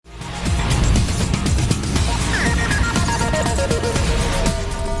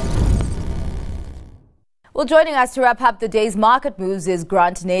Well, joining us to wrap up the day's market moves is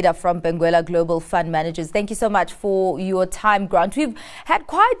Grant Nader from Benguela Global Fund Managers. Thank you so much for your time, Grant. We've had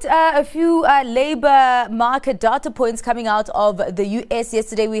quite a few labor market data points coming out of the US.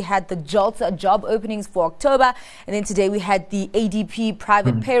 Yesterday we had the JOLTS job openings for October, and then today we had the ADP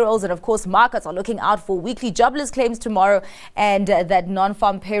private payrolls. And of course, markets are looking out for weekly jobless claims tomorrow and that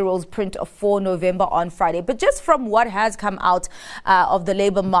non-farm payrolls print for November on Friday. But just from what has come out of the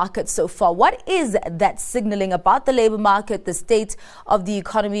labor market so far, what is that signaling about the labor market, the state of the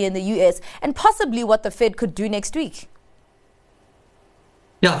economy in the US, and possibly what the Fed could do next week?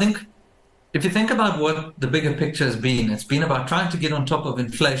 Yeah, I think if you think about what the bigger picture has been, it's been about trying to get on top of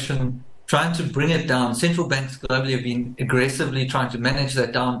inflation, trying to bring it down. Central banks globally have been aggressively trying to manage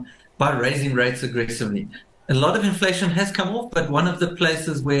that down by raising rates aggressively. A lot of inflation has come off, but one of the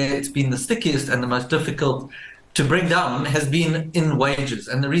places where it's been the stickiest and the most difficult to bring down has been in wages.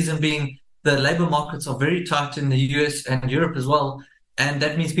 And the reason being, the labor markets are very tight in the US and Europe as well. And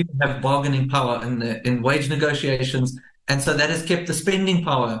that means people have bargaining power in wage negotiations. And so that has kept the spending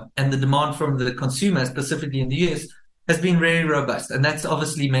power, and the demand from the consumer, specifically in the US, has been very robust. And that's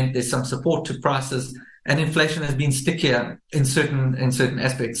obviously meant there's some support to prices, and inflation has been stickier in certain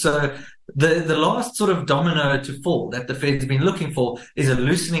aspects. So the last sort of domino to fall that the Fed's been looking for is a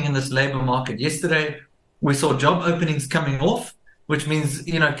loosening in this labor market. Yesterday, we saw job openings coming off, which means,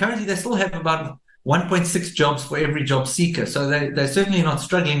 currently they still have about 1.6 jobs for every job seeker. So they're certainly not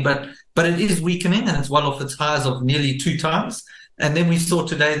struggling, but it is weakening, and it's well off its highs of nearly 2 times. And then we saw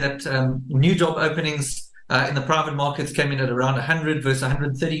today that new job openings in the private markets came in at around 100 versus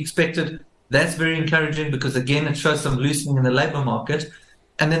 130 expected. That's very encouraging because, again, it shows some loosening in the labor market.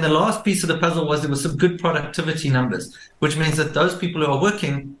 And then the last piece of the puzzle was there were some good productivity numbers, which means that those people who are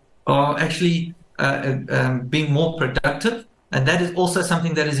working are actually being more productive. And that is also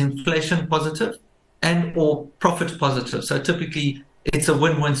something that is inflation positive and or profit positive. So typically it's a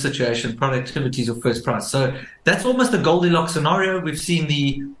win-win situation. Productivity is your first prize. So that's almost a Goldilocks scenario. We've seen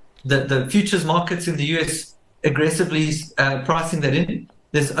the futures markets in the US aggressively pricing that in.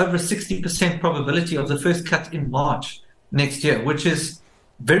 There's over a 60% probability of the first cut in March next year, which is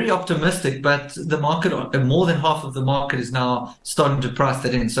very optimistic, but the market, more than half of the market is now starting to price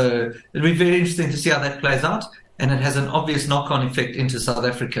that in. So it'll be very interesting to see how that plays out. And it has an obvious knock-on effect into South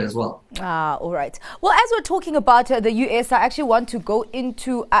Africa as well. All right. Well, as we're talking about the US, I actually want to go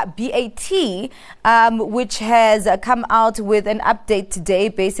into BAT, which has come out with an update today,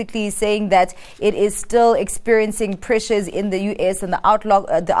 basically saying that it is still experiencing pressures in the US and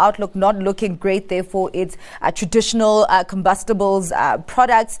the outlook not looking great there for its traditional combustibles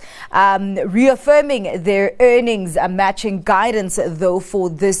products, reaffirming their earnings matching guidance, though, for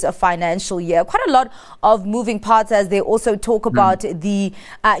this financial year. Quite a lot of moving parts as they also talk about the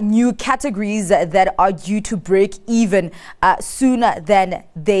new categories that are due to break even sooner than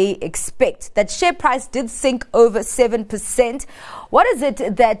they expect. That share price did sink over 7%. What is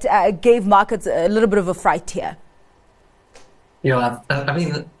it that gave markets a little bit of a fright here? Yeah, I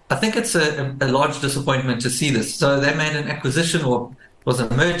mean, I think it's a large disappointment to see this. So they made an acquisition, or it was a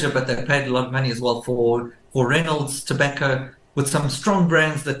merger, but they paid a lot of money as well for Reynolds Tobacco, with some strong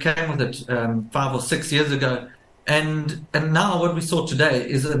brands that came with it 5 or 6 years ago. And now what we saw today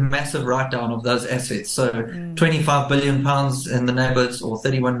is a massive write-down of those assets. So 25 billion pounds in the neighborhoods, or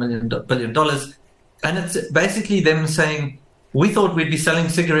 $31 billion. And it's basically them saying, we thought we'd be selling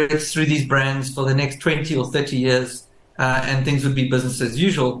cigarettes through these brands for the next 20 or 30 years, and things would be business as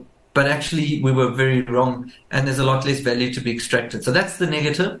usual. But actually, we were very wrong, and there's a lot less value to be extracted. So that's the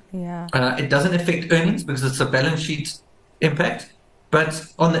negative. Yeah. It doesn't affect earnings because it's a balance sheet impact. But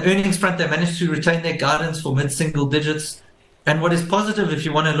on the earnings front, they managed to retain their guidance for mid-single digits. And what is positive, if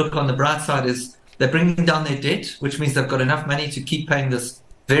you want to look on the bright side, is they're bringing down their debt, which means they've got enough money to keep paying this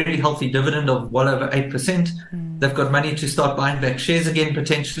very healthy dividend of well over 8%. They've got money to start buying back shares again,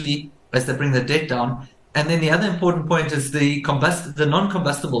 potentially, as they bring the debt down. And then the other important point is the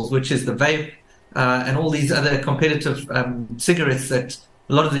non-combustibles, which is the vape and all these other competitive cigarettes that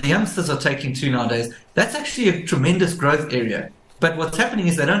a lot of the youngsters are taking to nowadays. That's actually a tremendous growth area. But what's happening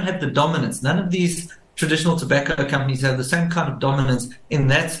is they don't have the dominance. None of these traditional tobacco companies have the same kind of dominance in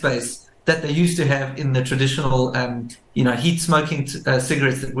that space that they used to have in the traditional, heat smoking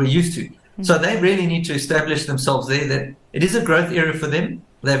cigarettes that we're used to. So they really need to establish themselves there. That it is a growth area for them.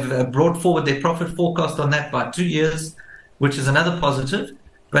 They've brought forward their profit forecast on that by 2 years, which is another positive.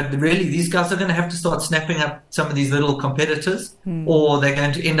 But really, these guys are going to have to start snapping up some of these little competitors, or they're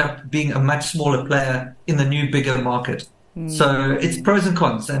going to end up being a much smaller player in the new, bigger market. So it's pros and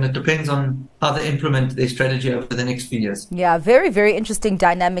cons, and it depends on how they implement their strategy over the next few years. Yeah, very, very interesting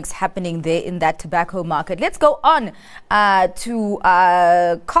dynamics happening there in that tobacco market. Let's go on to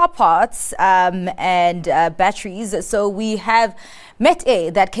car parts and batteries. So we have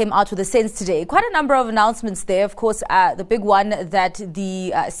Nader that came out with a sense today. Quite a number of announcements there. Of course, the big one that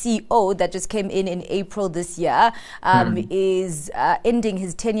the CEO that just came in April this year is ending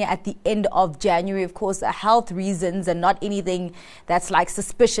his tenure at the end of January. Of course, health reasons and not anything that's like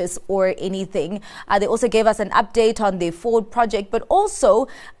suspicious or anything. They also gave us an update on their Ford project, but also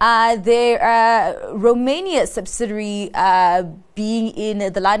their Romania subsidiary being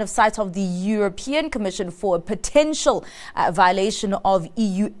in the line of sight of the European Commission for a potential violation of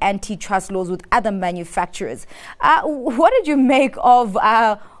EU antitrust laws with other manufacturers. What did you make of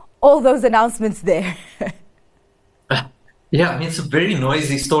all those announcements there? Yeah, I mean, it's a very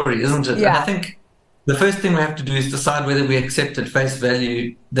noisy story, isn't it? Yeah. And I think the first thing we have to do is decide whether we accept at face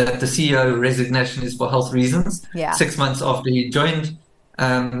value that the CEO resignation is for health reasons. Yeah. 6 months after he joined,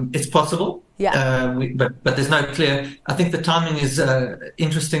 it's possible. Yeah. But there's no clear. I think the timing is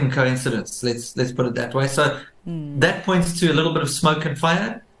interesting coincidence. Let's put it that way. So that points to a little bit of smoke and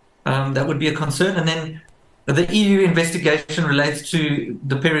fire. That would be a concern. And then the EU investigation relates to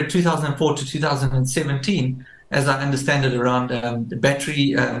the period 2004 to 2017, as I understand it, around the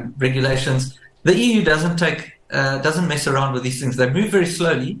battery regulations. The EU doesn't mess around with these things. They move very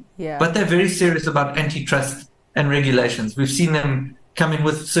slowly, but they're very serious about antitrust and regulations. We've seen them come in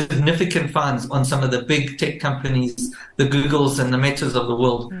with significant fines on some of the big tech companies, the Googles and the Metas of the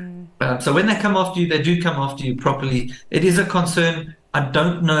world. So when they come after you, they do come after you properly. It is a concern. I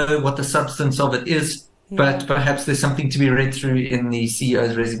don't know what the substance of it is, but perhaps there's something to be read through in the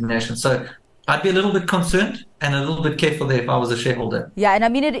CEO's resignation. So I'd be a little bit concerned and a little bit careful there if I was a shareholder. Yeah, and I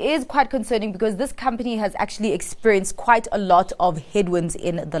mean, it is quite concerning because this company has actually experienced quite a lot of headwinds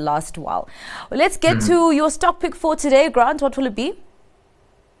in the last while. Well, let's get to your stock pick for today. Grant, what will it be?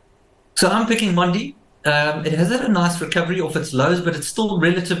 So I'm picking Mondi. It has had a nice recovery off its lows, but it's still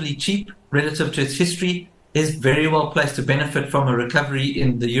relatively cheap relative to its history. Is very well placed to benefit from a recovery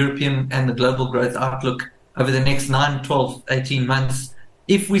in the European and the global growth outlook over the next 9, 12, 18 months.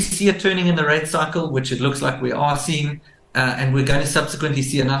 If we see a turning in the rate cycle, which it looks like we are seeing, and we're going to subsequently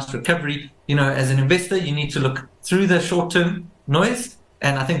see a nice recovery, as an investor, you need to look through the short-term noise,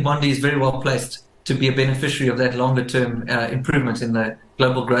 and I think Mondi is very well placed to be a beneficiary of that longer-term improvement in the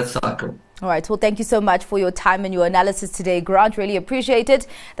global growth cycle. All right. Well, thank you so much for your time and your analysis today, Grant. Really appreciate it.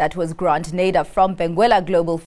 That was Grant Nader from Benguela Global